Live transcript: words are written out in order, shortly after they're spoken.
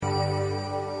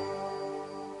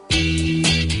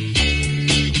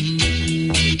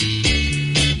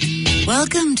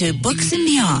Welcome to Books and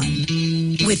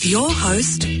Beyond with your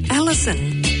host,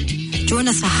 Alison. Join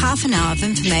us for half an hour of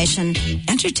information,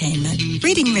 entertainment,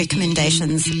 reading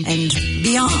recommendations, and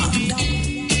beyond.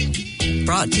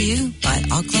 Brought to you by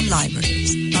Auckland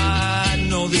Libraries. I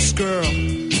know this girl,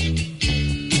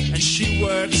 and she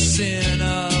works in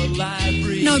a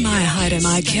library. No mai haere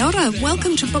mai, kia ora.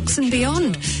 Welcome to Books and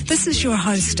Beyond. This is your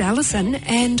host, Alison,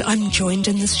 and I'm joined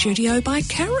in the studio by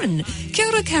Karen. Kia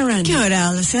ora, Karen. Kia ora,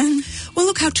 Alison. Well,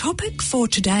 look, our topic for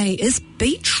today is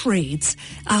beach reads,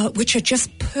 which are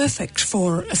just perfect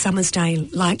for a summer's day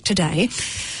like today.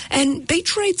 And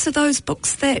beach reads are those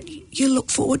books that you look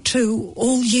forward to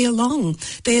all year long.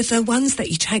 They're the ones that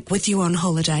you take with you on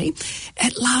holiday.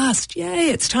 At last, yay,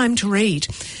 it's time to read.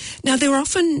 Now, they're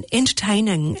often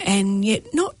entertaining and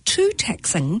yet not too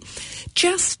taxing,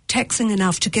 just taxing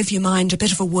enough to give your mind a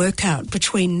bit of a workout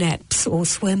between naps or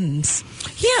swims.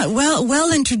 Yeah,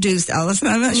 well introduced, Alison.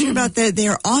 I'm not sure about that.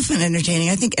 They're often entertaining.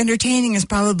 I think entertaining is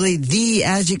probably the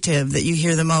adjective that you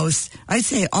hear the most. I'd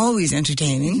say always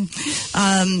entertaining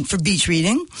for beach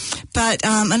reading. But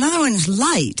another one is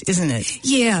light, isn't it?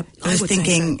 Yeah, I was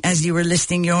thinking, as you were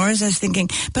listing yours, I was thinking,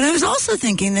 but I was also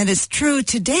thinking that it's true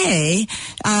today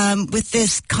with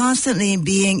this constantly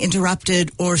being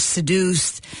interrupted or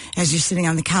seduced as you're sitting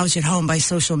on the couch at home by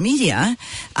social media,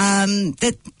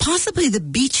 that possibly the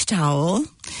beach towel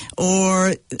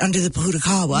or under the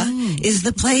Pohutukawa is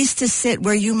the place to sit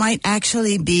where you might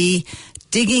actually be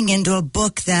digging into a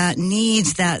book that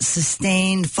needs that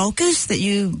sustained focus that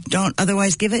you don't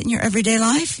otherwise give it in your everyday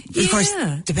life. Yeah. Of course,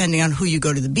 depending on who you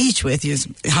go to the beach with, is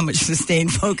how much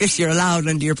sustained focus you're allowed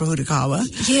under your Pohutukawa.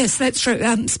 Yes, that's true.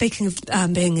 Speaking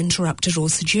of being interrupted or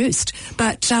seduced,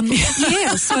 but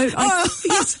yeah, so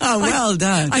well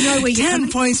done. I know where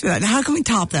 10 points for that. Now, how can we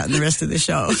top that in the rest of the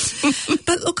show?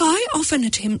 But look, I often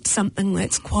attempt something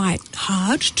that's quite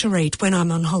hard to read when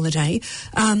I'm on holiday.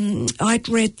 I'd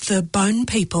read The Bone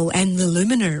People and The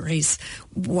Luminaries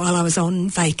while I was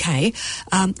on vacay.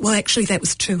 Well, actually, that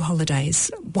was 2 holidays,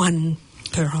 one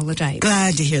per holiday.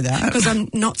 Glad to hear that. Because I'm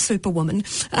not Superwoman.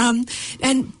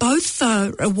 And both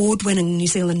are award-winning New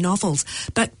Zealand novels,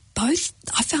 but both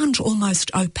I found almost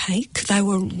opaque. They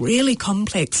were really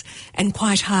complex and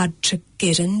quite hard to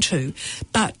get into,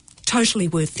 but totally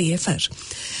worth the effort.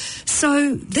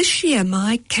 So this year,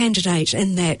 my candidate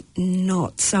in that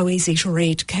not so easy to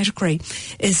read category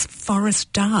is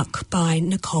Forest Dark by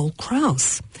Nicole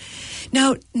Krauss.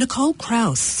 Now, Nicole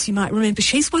Krauss, you might remember,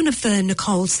 she's one of the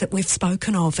Nicoles that we've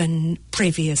spoken of in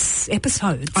previous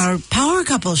episodes. Our Power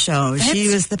Couple show. She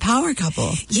was the Power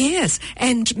Couple. Yes,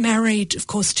 and married, of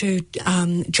course, to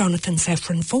Jonathan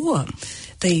Safran Foer,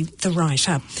 the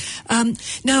writer.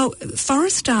 Now,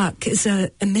 Forest Dark is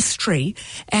a mystery,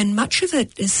 and much of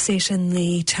it is set in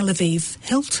the Tel Aviv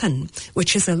Hilton,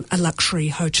 which is a luxury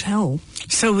hotel.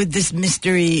 So would this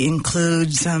mystery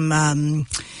include some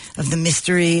of the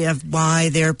mystery of why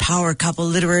their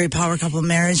literary power couple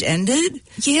marriage ended?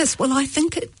 Yes, well, I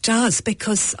think it does,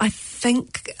 because I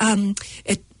think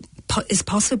it is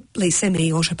possibly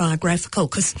semi-autobiographical,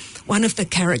 because one of the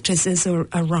characters is a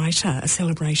writer, a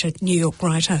celebrated New York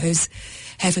writer who's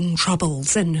having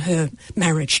troubles in her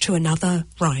marriage to another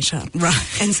writer.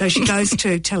 Right. And so she goes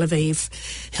to Tel Aviv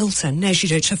Hilton, as you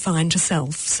do, to find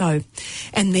herself. So,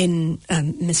 and then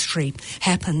mystery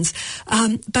happens.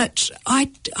 But I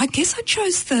guess I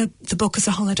chose the book as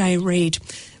a holiday read.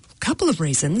 Couple of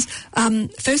reasons.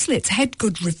 Firstly, it's had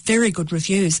very good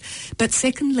reviews, but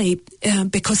secondly,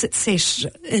 because it's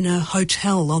set in a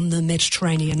hotel on the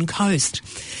Mediterranean coast.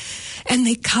 And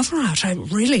the cover art, I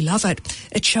really love it.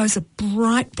 It shows a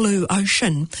bright blue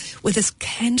ocean with this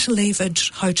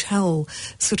cantilevered hotel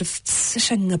sort of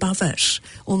sitting above it,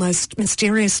 almost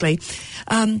mysteriously.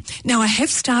 Now, I have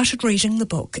started reading the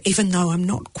book, even though I'm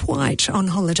not quite on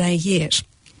holiday yet.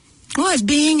 Well,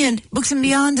 being in Books and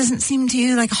Beyond doesn't seem to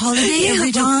you like a holiday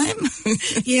every time.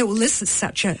 Yeah, well, this is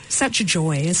such a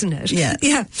joy, isn't it? Yeah.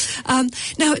 Yeah.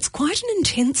 Now, it's quite an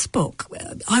intense book.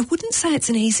 I wouldn't say it's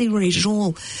an easy read at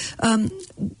all.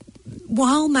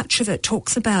 While much of it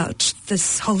talks about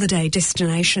this holiday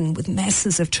destination with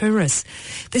masses of tourists,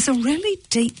 there's a really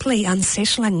deeply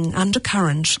unsettling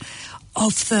undercurrent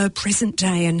of the present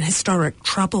day and historic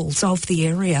troubles of the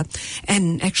area,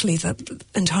 and actually the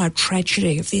entire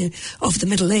tragedy of the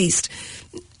Middle East.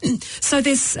 So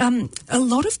there's a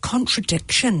lot of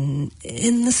contradiction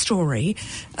in the story.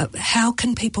 How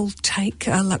can people take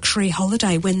a luxury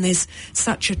holiday when there's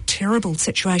such a terrible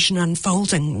situation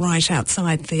unfolding right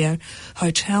outside their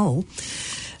hotel?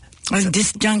 A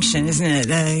disjunction, isn't it?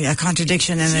 A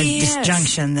contradiction and a Yes.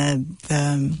 disjunction.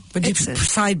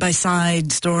 Side by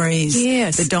side stories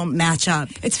Yes. that don't match up.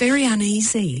 It's very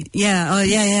uneasy. Yeah. Oh,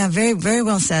 yeah. Very, very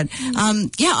well said.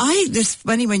 It's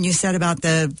funny when you said about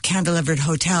the Cantilevered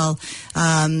Hotel.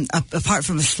 Apart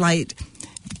from a slight,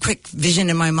 quick vision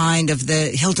in my mind of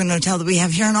the Hilton Hotel that we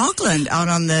have here in Auckland, out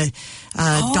on the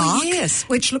dock. Yes,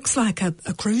 which looks like a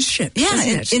cruise ship. Yeah, doesn't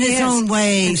it? in its Yes. own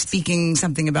way, And speaking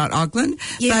something about Auckland.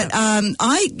 Yeah.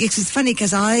 But it's funny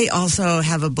because I also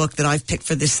have a book that I've picked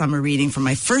for this summer reading for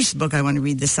my first book I want to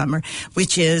read this summer,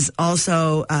 which is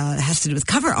also has to do with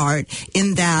cover art.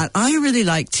 In that, I really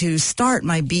like to start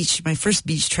my first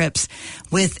beach trips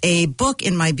with a book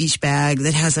in my beach bag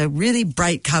that has a really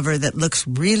bright cover that looks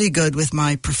really good with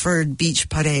my preferred beach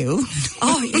pareu.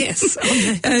 Oh, yes.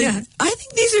 And I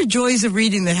think these are joys of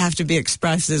reading that have to be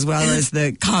expressed as well as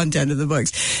the content of the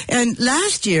books. And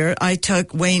last year, I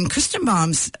took Wayne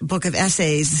Kustenbaum's book of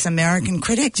essays, this American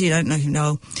critic. I don't know if you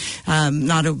know,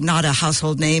 not a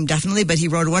household name, definitely, but he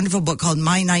wrote a wonderful book called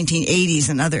My 1980s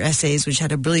and Other Essays, which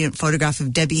had a brilliant photograph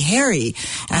of Debbie Harry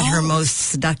at her most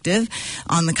seductive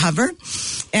on the cover.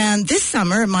 And this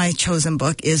summer, my chosen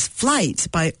book is Flight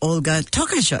by Olga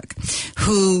Tokarczuk,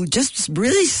 who just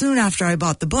really soon after I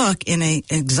bought the book in an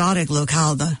exotic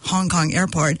locale, the Hong Kong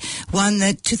airport, won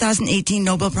the 2018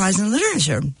 Nobel Prize in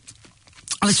Literature.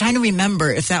 I was trying to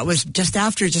remember if that was just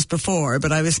after or just before,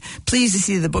 but I was pleased to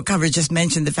see the book cover just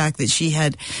mentioned the fact that she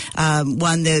had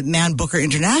won the Man Booker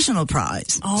International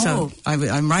Prize. Oh. So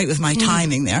I'm right with my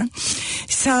timing there.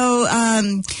 So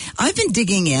I've been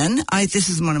digging in. This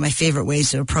is one of my favorite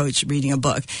ways to approach reading a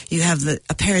book. You have the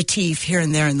aperitif here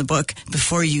and there in the book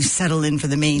before you settle in for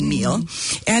the main meal.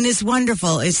 And it's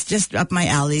wonderful. It's just up my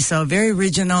alley. So very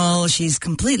original. She's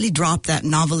completely dropped that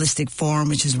novelistic form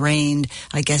which has reigned,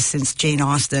 I guess, since Jane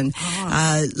Austen.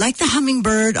 Like the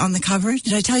hummingbird on the cover.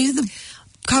 Did I tell you the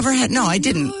cover had? No, I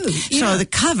didn't. No, yeah. So the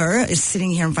cover is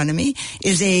sitting here in front of me,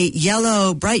 is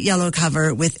a bright yellow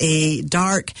cover with a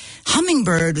dark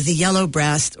hummingbird with a yellow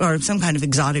breast, or some kind of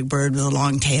exotic bird with a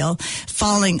long tail,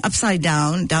 falling upside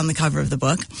down the cover of the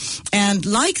book. And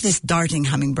like this darting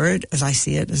hummingbird, as I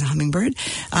see it as a hummingbird,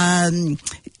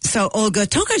 so Olga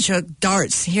Tokarczuk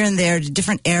darts here and there to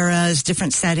different eras,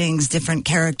 different settings, different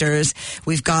characters.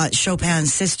 We've got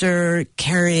Chopin's sister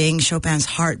carrying Chopin's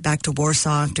heart back to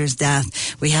Warsaw after his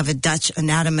death. We have a Dutch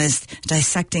anatomist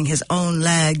dissecting his own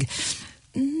leg.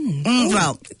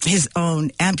 Well, his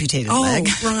own amputated leg.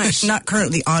 Right. Not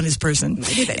currently on his person.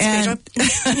 Maybe that's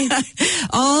better.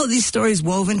 All these stories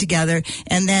woven together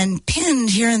and then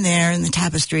pinned here and there in the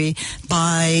tapestry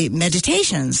by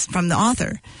meditations from the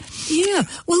author. Yeah.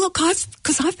 Well, look,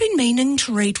 because I've been meaning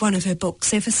to read one of her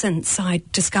books ever since I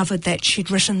discovered that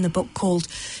she'd written the book called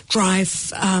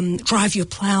Drive Your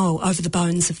Plough Over the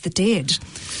Bones of the Dead.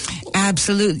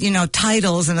 Absolutely.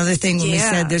 Titles, another thing when we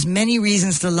said there's many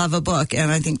reasons to love a book,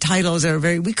 and I think titles are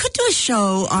we could do a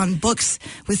show on books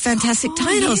with fantastic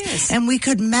titles, yes. and we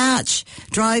could match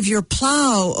Drive Your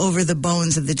Plow Over the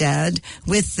Bones of the Dead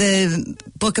with the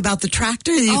book about the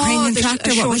tractor, the Ukrainian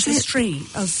tractor. A What short was it? history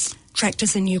of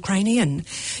tractors in Ukrainian.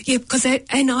 Yeah,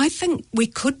 and I think we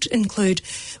could include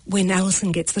when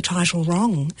Alison gets the title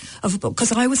wrong of a book,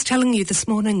 because I was telling you this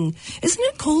morning, isn't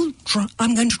it called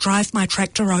I'm Going to Drive My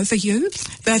Tractor Over You?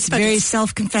 That's very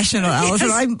self-confessional, Alison.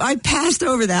 Yes. I passed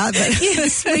over that. But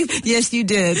Yes. yes, you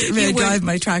did. I'm going to drive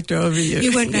my tractor over you.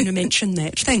 You weren't going to mention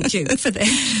that. Thank you for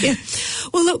that. Yeah.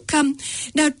 Well, look,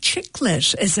 now chick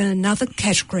lit is another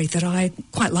category that I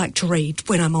quite like to read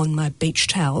when I'm on my beach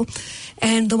towel.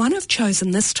 And the one I've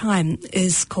chosen this time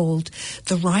is called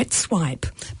The Right Swipe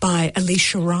by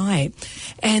Alicia Rai.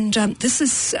 And this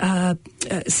is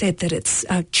said that it's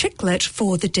chick lit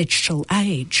for the digital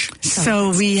age.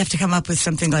 So we have to come up with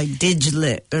something like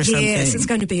Diglit or something. Yes, it's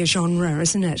going to be a genre,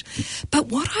 isn't it? But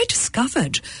what I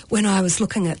discovered when I was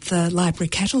looking at the library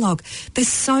catalogue, there's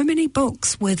so many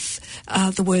books with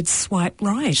the word swipe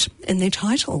right in their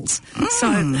titles.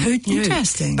 So who knew?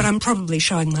 Interesting. But I'm probably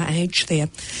showing my age there.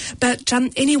 But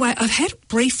anyway, I've had a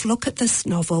brief look at this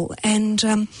novel,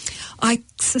 and I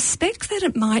suspect that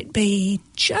it might be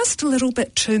just a little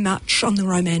bit too much on the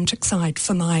romantic side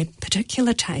for my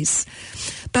particular taste.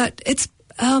 But it's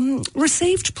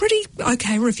received pretty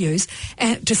okay reviews,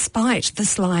 despite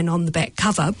this line on the back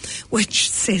cover, which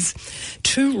says,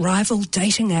 2 rival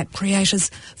dating app creators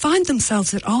find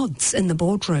themselves at odds in the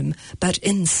boardroom, but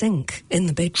in sync in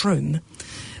the bedroom.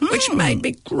 Which made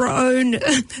me groan.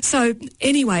 So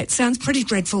anyway, it sounds pretty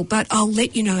dreadful, but I'll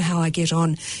let you know how I get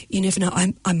on. You never know.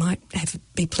 I might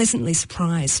be pleasantly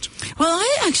surprised. Well,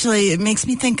 it makes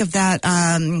me think of that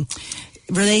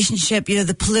relationship,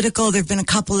 the political, there have been a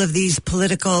couple of these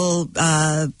political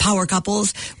power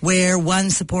couples where one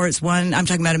supports one. I'm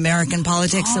talking about American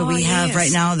politics. So we have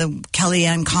right now the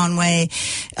Kellyanne Conway,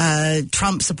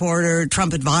 Trump supporter,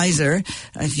 Trump advisor,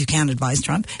 if you can advise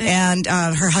Trump, and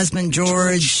her husband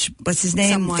George, what's his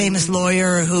name? Famous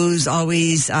lawyer who's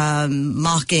always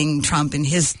mocking Trump in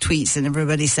his tweets, and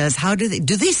everybody says, how do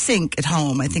they sync at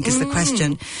home? I think is the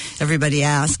question everybody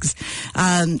asks.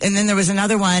 And then there was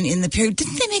another one in the period.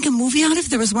 Didn't they make a movie out of it?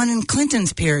 There was one in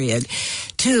Clinton's period,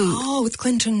 too. Oh, with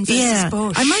Clinton versus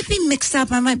Bush. I might be mixed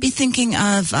up. I might be thinking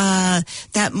of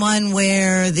that one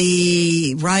where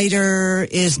the writer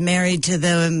is married to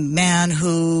the man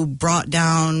who brought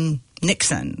down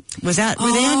Nixon. Were they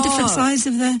on different sides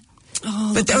of the...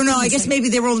 I guess maybe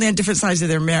they were only on different sides of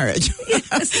their marriage.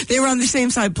 Yes. They were on the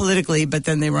same side politically, but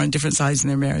then they were on different sides in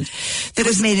their marriage. That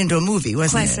was made into a movie,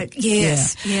 wasn't it? Classic,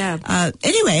 yes. Yeah.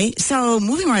 Anyway, so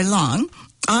moving right along,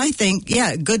 I think,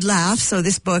 good laughs. So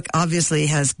this book obviously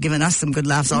has given us some good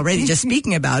laughs already just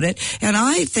speaking about it. And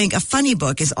I think a funny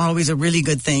book is always a really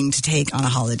good thing to take on a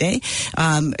holiday,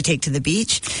 take to the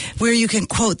beach, where you can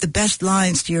quote the best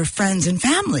lines to your friends and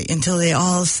family until they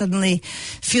all suddenly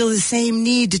feel the same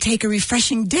need to take a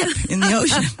refreshing dip in the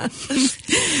ocean.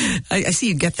 I see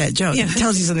you get that joke. Yeah. It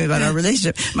tells you something about our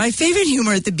relationship. My favorite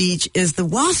humor at the beach is the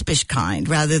waspish kind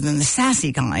rather than the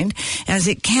sassy kind, as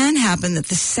it can happen that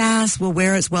the sass will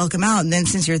wear its welcome out, and then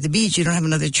since you're at the beach, you don't have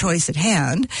another choice at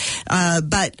hand.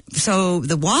 But so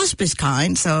the waspish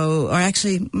kind, or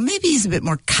actually maybe he's a bit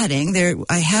more cutting.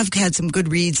 I have had some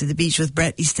good reads at the beach with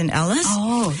Bret Easton Ellis.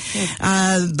 Oh,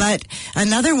 good. But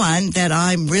another one that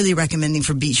I'm really recommending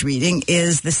for beach reading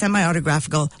is the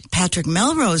semi-autographical Patrick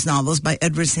Melrose novels by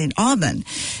Edward St. Aubin.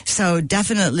 So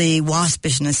definitely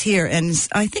waspishness here, and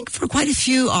I think for quite a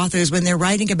few authors, when they're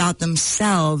writing about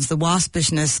themselves, the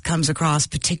waspishness comes across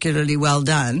particularly well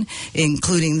done,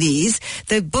 including these.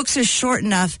 The books are short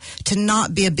enough to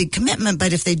not be a big commitment,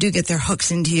 but if they do get their hooks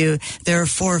into you, there are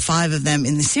 4 or 5 of them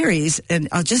in the series, and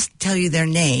I'll just tell you their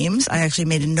names. I actually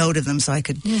made a note of them so I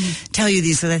could tell you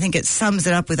these, because I think it sums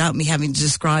it up without me having to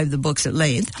describe the books at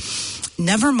length.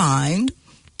 Nevermind,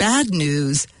 Bad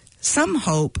News, Some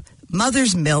Hope,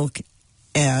 Mother's Milk,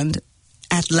 and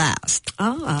At Last.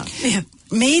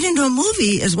 Made into a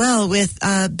movie as well with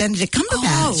Benedict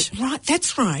Cumberbatch. Oh, right.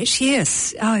 That's right.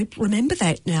 Yes. I remember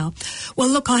that now. Well,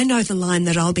 look, I know the line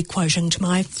that I'll be quoting to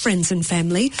my friends and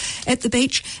family at the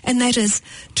beach, and that is,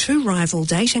 2 rival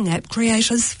dating app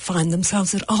creators find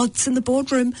themselves at odds in the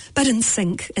boardroom, but in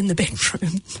sync in the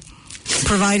bedroom.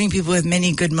 Providing people with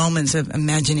many good moments of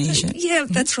imagination. Yeah,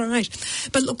 that's right.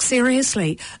 But look,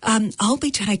 seriously, I'll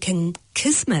be taking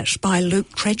Kismet by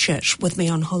Luke Cratchit with me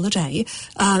on holiday,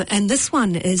 and this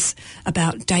one is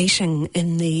about dating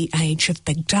in the age of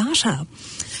big data.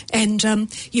 And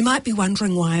you might be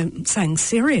wondering why I'm saying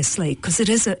seriously, because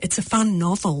it's a fun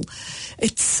novel.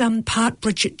 It's part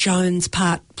Bridget Jones,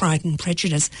 part Pride and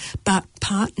Prejudice, but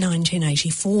part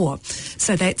 1984.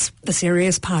 So that's the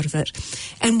serious part of it.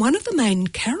 And one of the main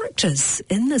characters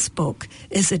in this book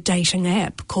is a dating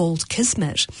app called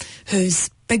Kismet, whose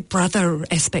Big Brother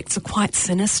aspects are quite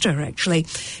sinister, actually,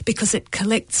 because it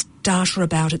collects data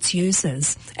about its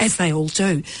users, as they all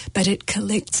do, but it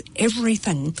collects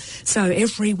everything. So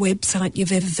every website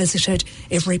you've ever visited,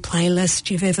 every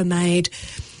playlist you've ever made,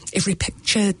 every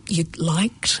picture you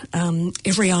liked,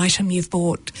 every item you've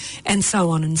bought, and so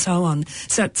on and so on.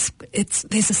 So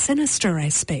there's a sinister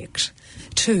aspect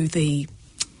to the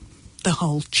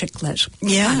whole chicklet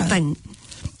thing.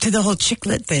 To the whole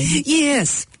chicklet thing?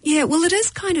 Yes. Yeah, well, it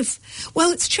is kind of,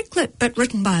 it's chicklet, but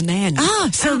written by a man.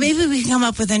 So maybe we can come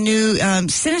up with a new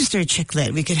sinister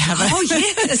chicklet. We could have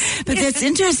yes. But that's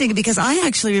interesting, because I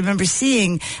actually remember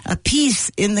seeing a piece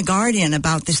in The Guardian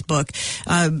about this book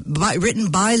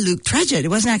written by Luke Cratchit. It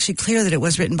wasn't actually clear that it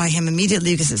was written by him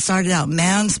immediately, because it started out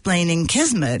mansplaining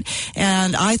Kismet,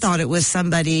 and I thought it was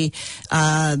somebody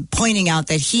pointing out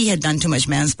that he had done too much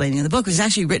mansplaining in the book. It was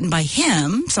actually written by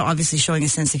him, so obviously showing a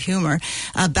sense of humor,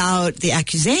 about the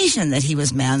accusation that he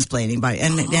was mansplaining by,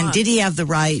 and did he have the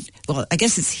right? Well, I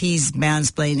guess he's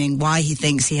mansplaining why he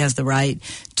thinks he has the right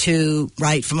to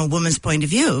write from a woman's point of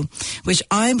view, which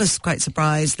I was quite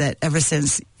surprised that ever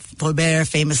since Flaubert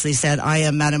famously said, "I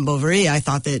am Madame Bovary." I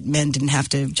thought that men didn't have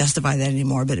to justify that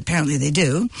anymore, but apparently they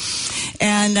do.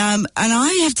 And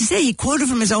I have to say, he quoted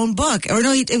from his own book. Or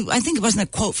no, I think it wasn't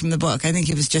a quote from the book. I think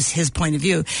it was just his point of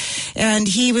view. And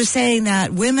he was saying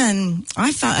that women,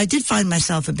 I did find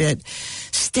myself a bit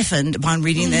stiffened upon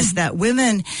reading this, that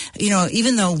women,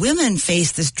 even though women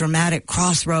face this dramatic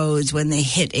crossroads when they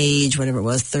hit age, whatever it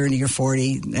was, 30 or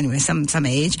 40, anyway, some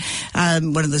age,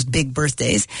 one of those big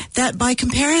birthdays, that by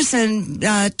comparison,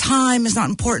 time is not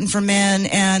important for men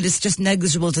and it's just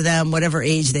negligible to them, whatever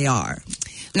age they are.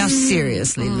 Now,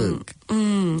 seriously, Luke.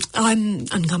 I'm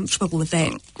uncomfortable with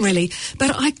that, really.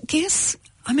 But I guess,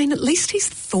 at least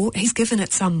he's given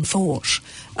it some thought.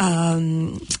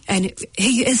 And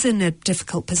he is in a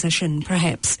difficult position,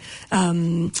 perhaps,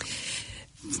 writing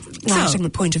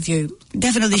the point of view.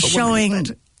 Definitely showing...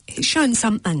 He's shown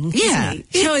something. Yeah,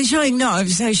 showing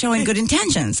good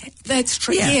intentions. That's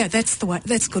true. Yeah, that's the way.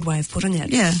 That's a good way of putting it.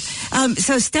 Yeah.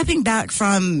 So stepping back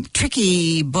from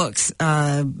tricky books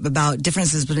about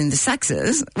differences between the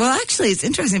sexes, well, actually, it's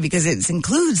interesting because it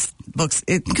includes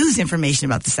information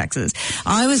about the sexes.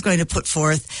 I was going to put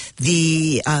forth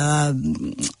the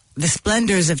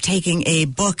splendors of taking a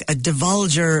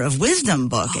divulger of wisdom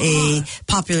book, a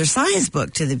popular science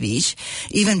book to the beach.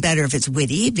 Even better if it's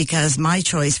witty, because my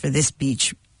choice for this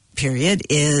beach period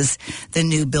is the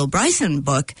new Bill Bryson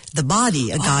book, The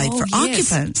Body, A Guide for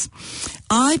Occupants.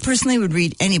 I personally would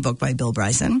read any book by Bill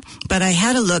Bryson, but I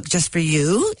had a look just for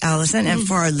you, Alison, and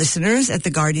for our listeners at the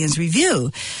Guardian's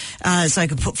review, so I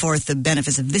could put forth the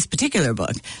benefits of this particular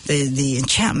book, the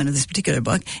enchantment of this particular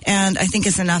book. And I think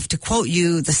it's enough to quote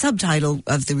you the subtitle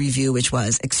of the review, which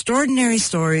was Extraordinary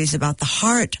Stories About the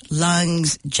Heart,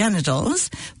 Lungs, Genitals,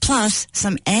 plus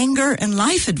some anger and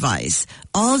life advice,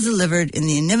 all delivered in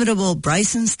the inimitable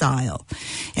Bryson style.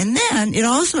 And then it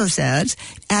also says,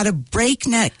 at a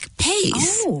breakneck pace,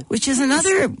 which is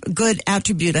another good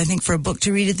attribute, I think, for a book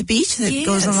to read at the beach that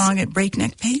goes along at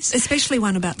breakneck pace. Especially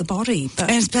one about the body.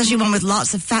 And especially one with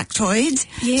lots of factoids.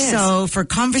 Yes. So for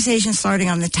conversation starting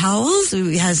on the towels,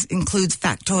 it includes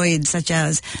factoids such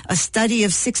as a study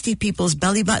of 60 people's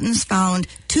belly buttons found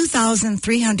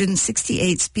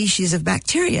 2,368 species of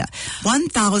bacteria,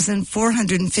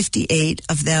 1,458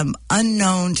 of them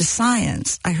unknown to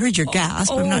science. I heard your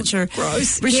gasp. I'm not sure.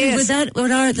 Gross. Richard,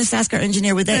 let's ask our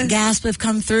engineer, would that gasp have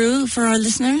come through for our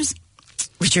listeners?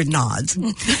 Richard nods.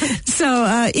 So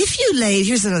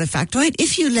here's another factoid.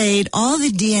 If you laid all the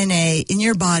DNA in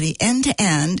your body end to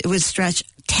end, it would stretch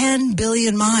 10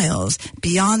 billion miles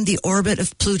beyond the orbit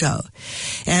of Pluto.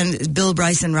 And Bill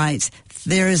Bryson writes,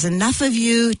 there is enough of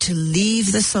you to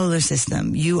leave the solar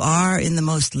system. You are, in the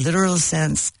most literal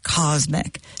sense,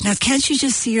 cosmic. Now, can't you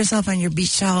just see yourself on your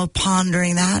beach towel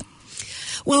pondering that?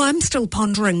 Well, I'm still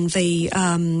pondering the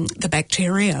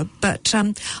bacteria, but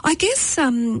I guess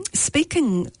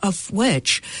speaking of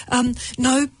which,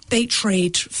 no beach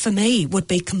read for me would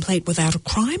be complete without a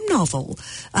crime novel.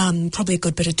 Probably a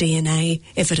good bit of DNA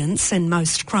evidence in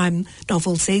most crime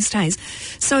novels these days.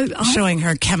 So showing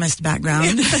her chemist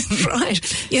background. That's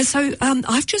right. Yeah. So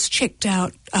I've just checked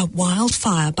out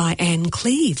Wildfire by Anne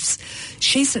Cleeves.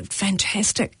 She's a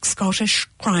fantastic Scottish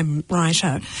crime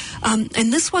writer, and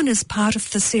this one is part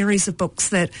of the series of books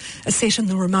that are set in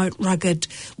the remote, rugged,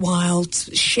 wild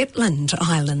Shetland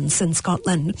Islands in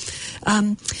Scotland.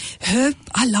 I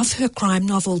love her crime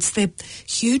novels. They're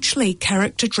hugely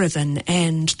character-driven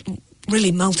and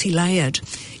really multi-layered.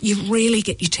 You really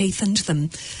get your teeth into them.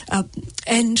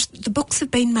 And the books have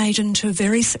been made into a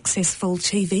very successful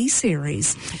TV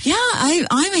series. Yeah,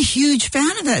 I'm a huge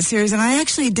fan of that series, and I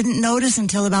actually didn't notice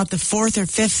until about the fourth or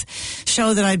fifth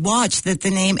show that I'd watched that the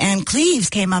name Anne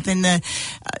Cleeves came up in the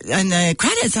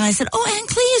credits, and I said, oh, Anne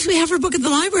Cleeves, we have her book at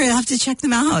the library. I'll have to check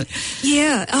them out.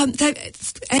 Yeah,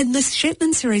 and this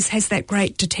Shetland series has that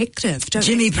great detective,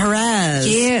 Jimmy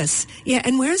Perez. Yes. Yeah,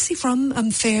 and where is he from?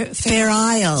 Fair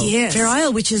Isle. Yes. Fair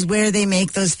Isle, which is where they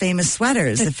make those famous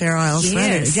sweaters, the Fair Isle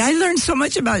sweaters. Yeah, I learned so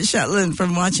much about Shetland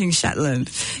from watching Shetland.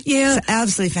 Yeah. It's an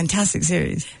absolutely fantastic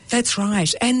series. That's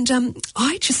right. And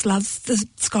I just love the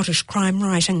Scottish crime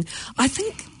writing. I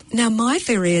think... Now, my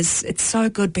theory is it's so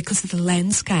good because of the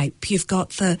landscape. You've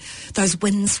got those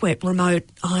windswept remote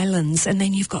islands, and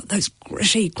then you've got those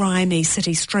gritty, grimy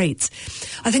city streets.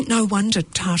 I think no wonder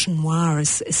tartan noir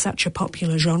is such a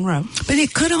popular genre. But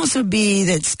it could also be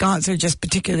that Scots are just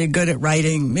particularly good at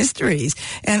writing mysteries.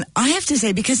 And I have to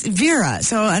say, because Vera,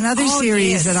 so another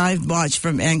series that I've watched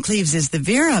from Anne Cleeves is the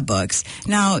Vera books.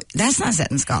 Now, that's not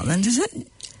set in Scotland, is it?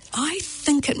 I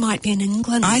think it might be in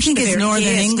England. I think it's Northern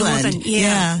England.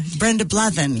 Yeah. Brenda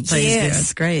Blethyn plays Vera.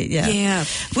 It's great, yeah. Yeah.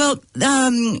 Well,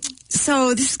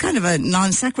 So this is kind of a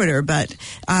non sequitur, but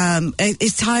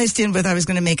it ties in with, I was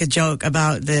going to make a joke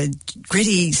about the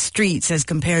gritty streets as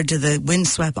compared to the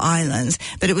windswept islands,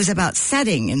 but it was about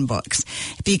setting in books,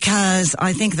 because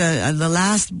I think the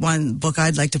last one book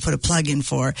I'd like to put a plug in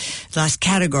for, the last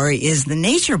category, is the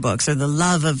nature books, or the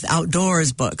love of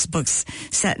outdoors books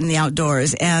set in the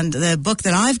outdoors. And the book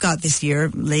that I've got this year,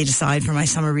 laid aside for my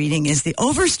summer reading, is The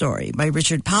Overstory by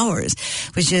Richard Powers,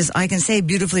 which is, I can say,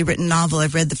 beautifully written novel.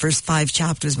 I've read the first 5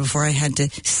 chapters before I had to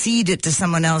cede it to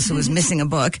someone else who was missing a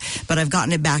book, but I've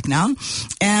gotten it back now.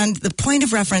 And the point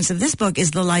of reference of this book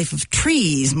is the life of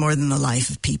trees more than the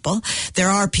life of people. There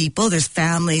are people, there's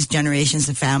families, generations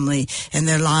of family, and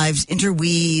their lives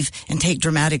interweave and take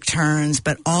dramatic turns,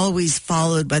 but always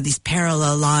followed by these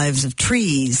parallel lives of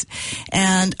trees.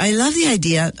 And I love the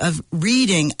idea of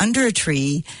reading under a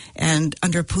tree and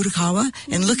under a purakawa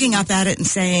and looking up at it and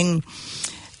saying,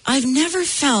 I've never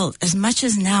felt as much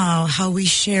as now how we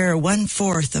share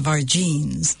 1/4 of our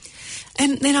genes.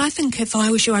 And then I think if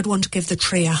I was you, I'd want to give the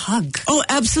tree a hug. Oh,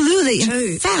 absolutely.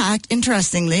 Too. In fact,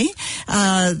 interestingly,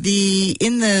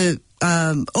 in the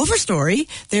Overstory,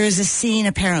 there is a scene,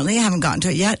 apparently, I haven't gotten to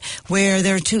it yet, where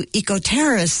there are 2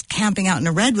 eco-terrorists camping out in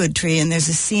a redwood tree, and there's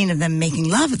a scene of them making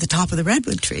love at the top of the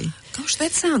redwood tree. Gosh,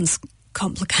 that sounds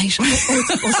complicated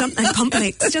or something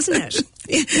complex, doesn't it?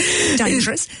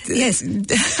 Dangerous. Yes.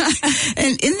 And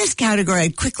in this category,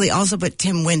 I'd quickly also put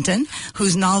Tim Winton,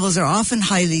 whose novels are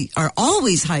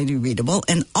always highly readable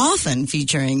and often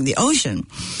featuring the ocean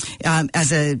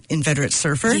as an inveterate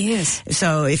surfer. Yes.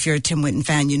 So if you're a Tim Winton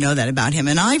fan, you know that about him.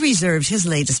 And I reserved his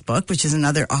latest book, which is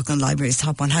another Auckland Library's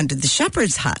Top 100, The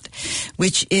Shepherd's Hut,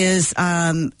 which is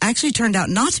actually turned out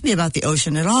not to be about the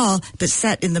ocean at all, but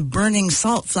set in the burning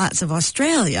salt flats of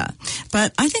Australia.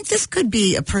 But I think this could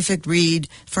be a perfect read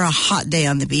for a hot day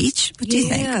on the beach. What do you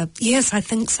think? Yes, I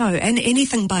think so. And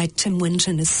anything by Tim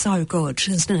Winton is so good,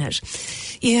 isn't it?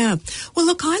 Yeah. Well,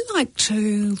 look, I like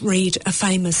to read a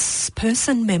famous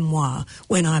person memoir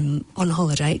when I'm on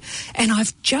holiday, and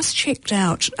I've just checked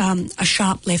out A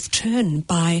Sharp Left Turn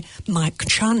by Mike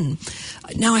Chun.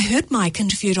 Now, I heard Mike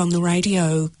interviewed on the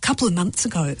radio a couple of months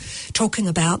ago talking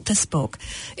about this book.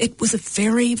 It was a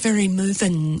very, very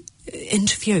moving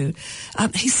interview.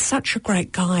 He's such a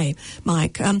great guy,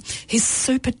 Mike. He's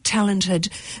super talented,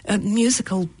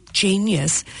 musical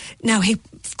genius. Now, he,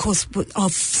 of course,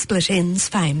 of Split Enz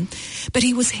fame, but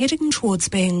he was heading towards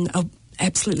being a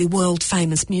absolutely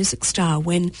world-famous music star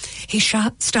when he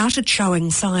started showing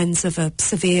signs of a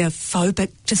severe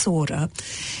phobic disorder.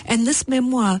 And this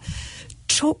memoir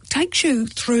takes you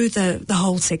through the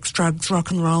whole sex, drugs,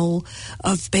 rock and roll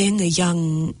of being a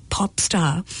young pop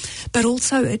star, but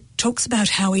also it talks about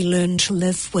how he learned to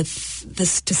live with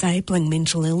this disabling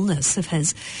mental illness of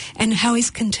his and how he's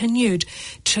continued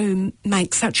to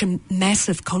make such a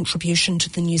massive contribution to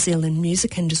the New Zealand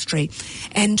music industry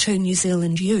and to New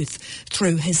Zealand youth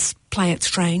through his Play It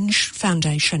Strange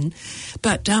Foundation.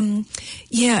 But, and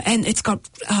it's got,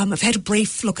 I've had a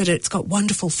brief look at it. It's got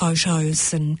wonderful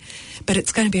photos, but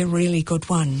it's going to be a really good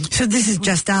one. So this is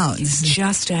just out? It's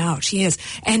just out, yes.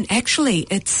 And actually,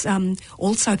 it's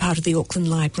also part of the Auckland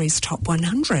Library's Top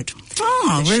 100.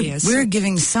 Oh, we're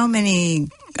giving so many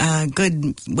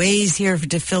good ways here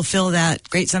to fulfill that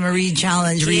Great Summer Read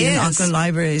Challenge, reading Auckland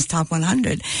Library's Top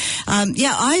 100.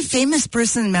 Famous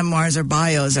person memoirs or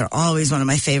bios are always one of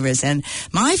my favorites, and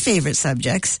my favorite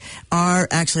subjects are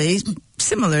actually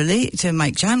similarly to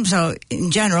Mike Chun, so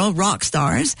in general, rock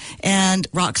stars and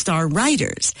rock star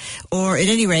writers, or at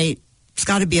any rate, it's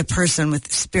got to be a person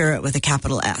with spirit with a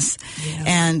capital S. Yeah.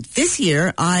 And this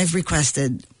year, I've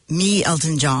requested Me,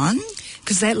 Elton John.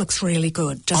 Because that looks really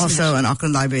good, doesn't it? Also an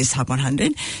Auckland Library's Top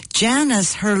 100.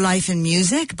 Janice, Her Life in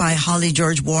Music by Holly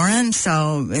George Warren.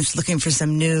 So it's looking for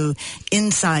some new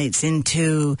insights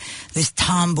into this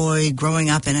tomboy growing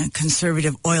up in a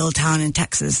conservative oil town in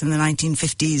Texas in the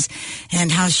 1950s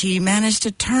and how she managed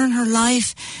to turn her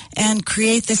life and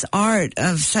create this art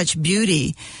of such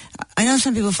beauty. I know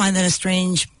some people find that a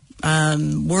strange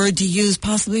word to use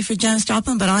possibly for Janis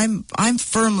Joplin, but I'm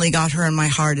firmly got her in my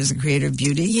heart as a creator of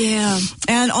beauty. Yeah.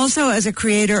 And also as a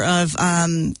creator of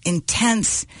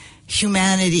intense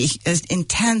humanity, as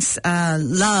intense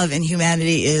love and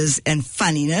humanity and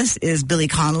funniness is Billy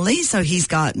Connolly. So he's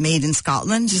got Made in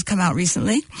Scotland, just come out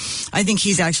recently. I think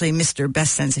he's actually Mr.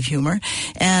 Best Sense of Humor.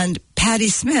 And Patti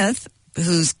Smith,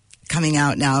 who's coming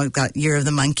out now, got Year of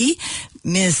the Monkey,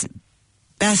 Miss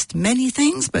Best many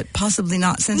things, but possibly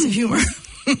not sense of humor.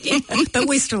 Yeah, but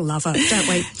we still love her, don't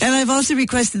we? And I've also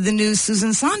requested the new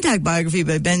Susan Sontag biography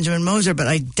by Benjamin Moser, but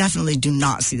I definitely do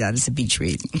not see that as a beach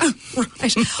read. Oh,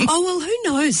 right. Oh, well, who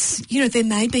knows? You know, there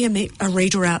may be a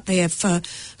reader out there for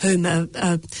whom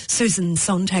a Susan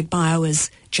Sontag bio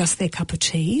is just their cup of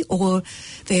tea or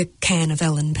their can of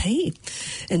L&P,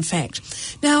 in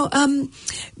fact. Now,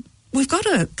 we've got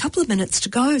a couple of minutes to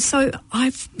go, so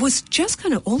I was just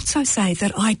going to also say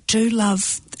that I do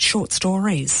love short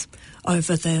stories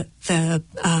over the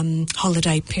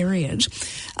holiday period.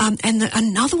 And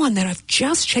another one that I've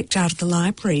just checked out of the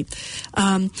library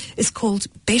is called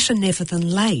Better Never Than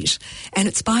Late, and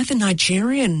it's by the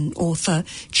Nigerian author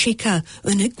Chika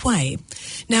Onigwe.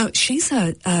 Now, she's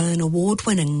an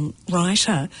award-winning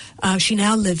writer. She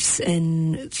now lives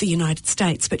in the United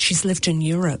States, but she's lived in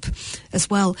Europe as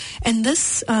well. And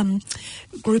this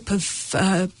group of,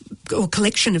 or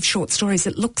collection of short stories,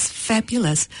 it looks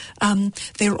fabulous.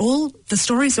 The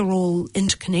stories are all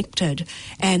interconnected,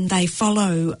 and they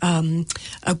follow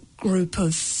a group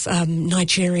of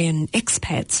Nigerian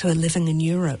expats who are living in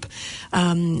Europe.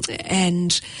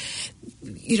 And,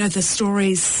 you know, the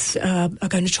stories are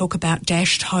going to talk about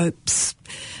dashed hopes,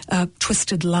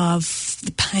 twisted love,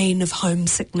 the pain of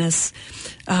homesickness,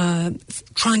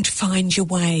 trying to find your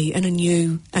way in a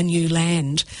new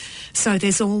land. So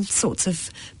there's all sorts of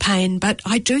pain, but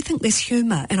I do think there's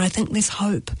humour and I think there's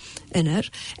hope in it.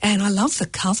 And I love the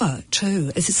cover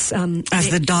too. It's, as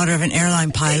the daughter of an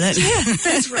airline pilot. Yeah,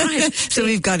 that's right. So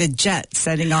we've got a jet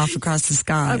setting off across the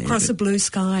sky. Across a blue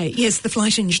sky. Yes, the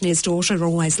flight engineer's daughter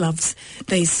always loves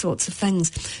these sorts of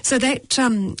things. So that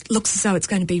looks as though it's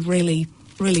going to be really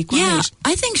great. Yeah,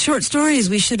 I think short stories,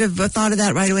 we should have thought of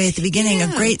that right away at the beginning.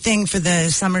 Yeah. A great thing for the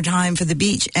summertime, for the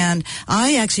beach. And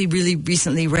I actually really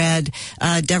recently read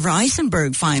Deborah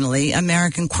Eisenberg, finally,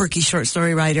 American quirky short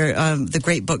story writer, the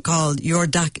great book called Your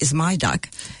Duck is My Duck.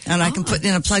 And I can put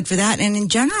in a plug for that. And in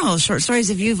general, short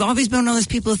stories, if you've always been one of those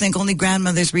people who think only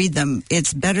grandmothers read them,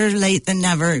 it's better late than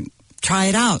never. Try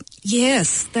it out.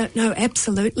 Yes, no,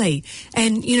 absolutely.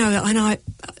 And, you know, I know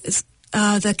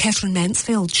the Catherine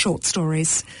Mansfield short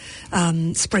stories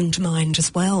spring to mind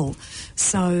as well.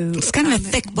 So it's kind of a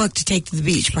thick book to take to the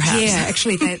beach, perhaps. Yeah,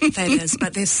 actually that is.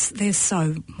 But they're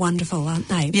so wonderful, aren't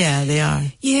they? Yeah, they are.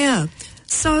 Yeah.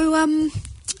 So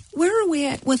where are we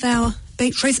at with our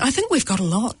beach reads? I think we've got a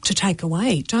lot to take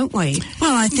away, don't we?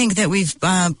 Well, I think that we've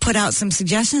put out some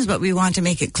suggestions, but we want to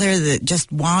make it clear that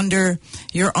just wander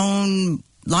your own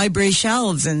library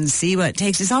shelves and see what it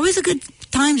takes. It's always a good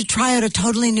time to try out a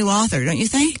totally new author, don't you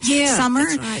think? Yeah, Summer,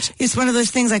 that's right. It's one of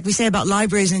those things like we say about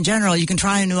libraries in general. You can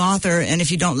try a new author, and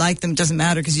if you don't like them, it doesn't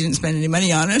matter because you didn't spend any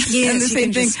money on it. Yes, and the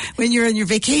same thing when you're in your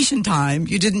vacation time.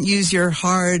 You didn't use your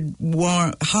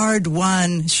hard-won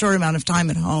short amount of time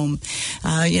at home.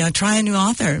 Try a new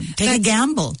author. Take a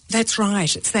gamble. That's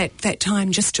right. It's that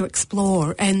time just to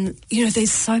explore. And, you know,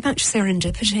 there's so much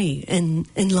serendipity in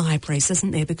libraries,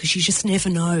 isn't there? Because you just never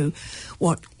know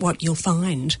what you'll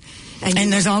find.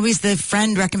 And there's always the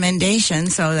friend recommendation,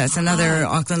 so that's another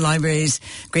Auckland Library's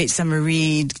Great Summer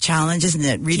Read Challenge, isn't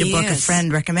it? Read a book a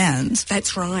friend recommends.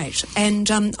 That's right. And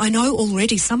I know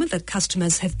already some of the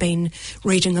customers have been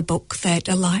reading a book that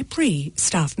a library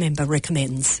staff member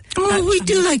recommends. Well, we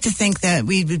do like to think that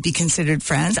we would be considered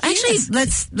friends. Actually,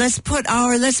 let's put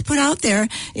out there,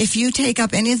 if you take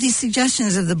up any of these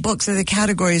suggestions of the books or the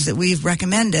categories that we've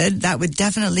recommended, that would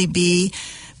definitely be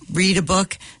read a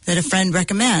book that a friend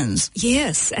recommends.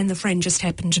 Yes, and the friend just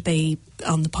happened to be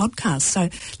on the podcast. So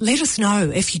let us know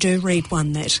if you do read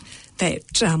one that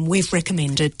we've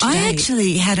recommended today. I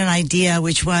actually had an idea,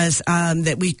 which was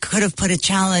that we could have put a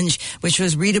challenge, which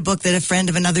was read a book that a friend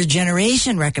of another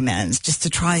generation recommends, just to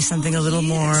try something a little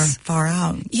more far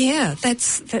out. Yeah,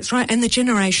 that's right. And the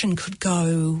generation could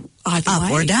go either up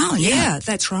way. or down. Yeah,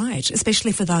 that's right.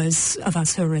 Especially for those of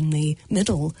us who are in the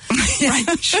middle.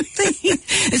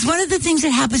 It's one of the things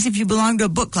that happens if you belong to a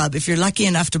book club. If you're lucky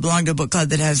enough to belong to a book club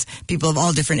that has people of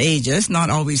all different ages, not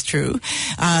always true,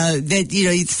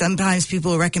 that, sometimes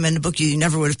people recommend a book you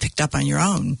never would have picked up on your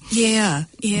own. Yeah.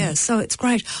 So it's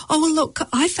great. Oh, well, look,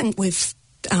 I think we've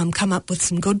come up with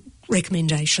some good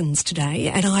recommendations today,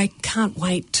 and I can't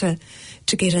wait to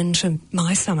get into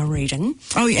my summer reading.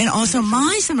 Oh, and also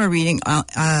my summer reading,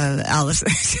 Alison.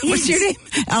 What's your name?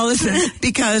 Alison.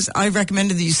 Because I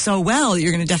recommended you so well,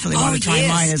 you're going to definitely want to try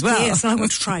mine as well. Yes, I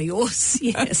want to try yours,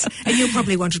 yes. And you'll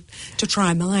probably want to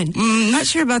try mine. Not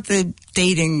sure about the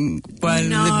dating one,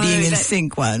 the being in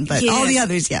sync one, but all the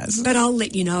others, yes. But I'll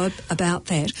let you know about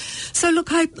that. So, look,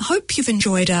 I hope you've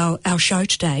enjoyed our show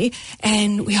today,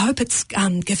 and we hope it's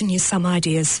given you some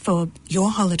ideas for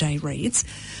your holiday reads.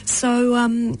 So,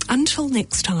 until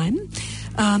next time,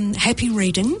 Happy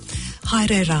reading,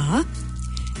 haere rā,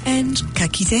 and Ka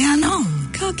kite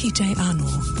anō. ka kite anō.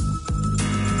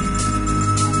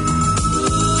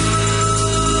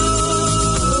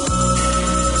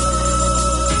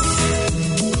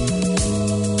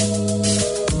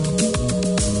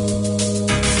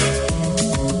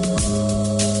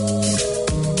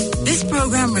 This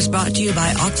program was brought to you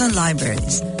by Auckland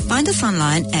Libraries. Find us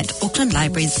online at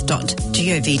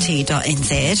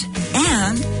aucklandlibraries.govt.nz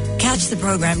and catch the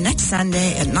program next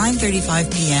Sunday at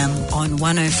 9:35 p.m. on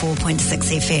 104.6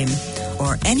 FM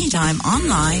or anytime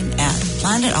online at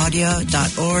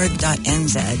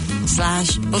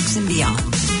planetaudio.org.nz/books and beyond.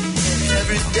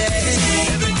 Every day,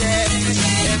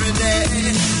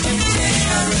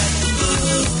 I read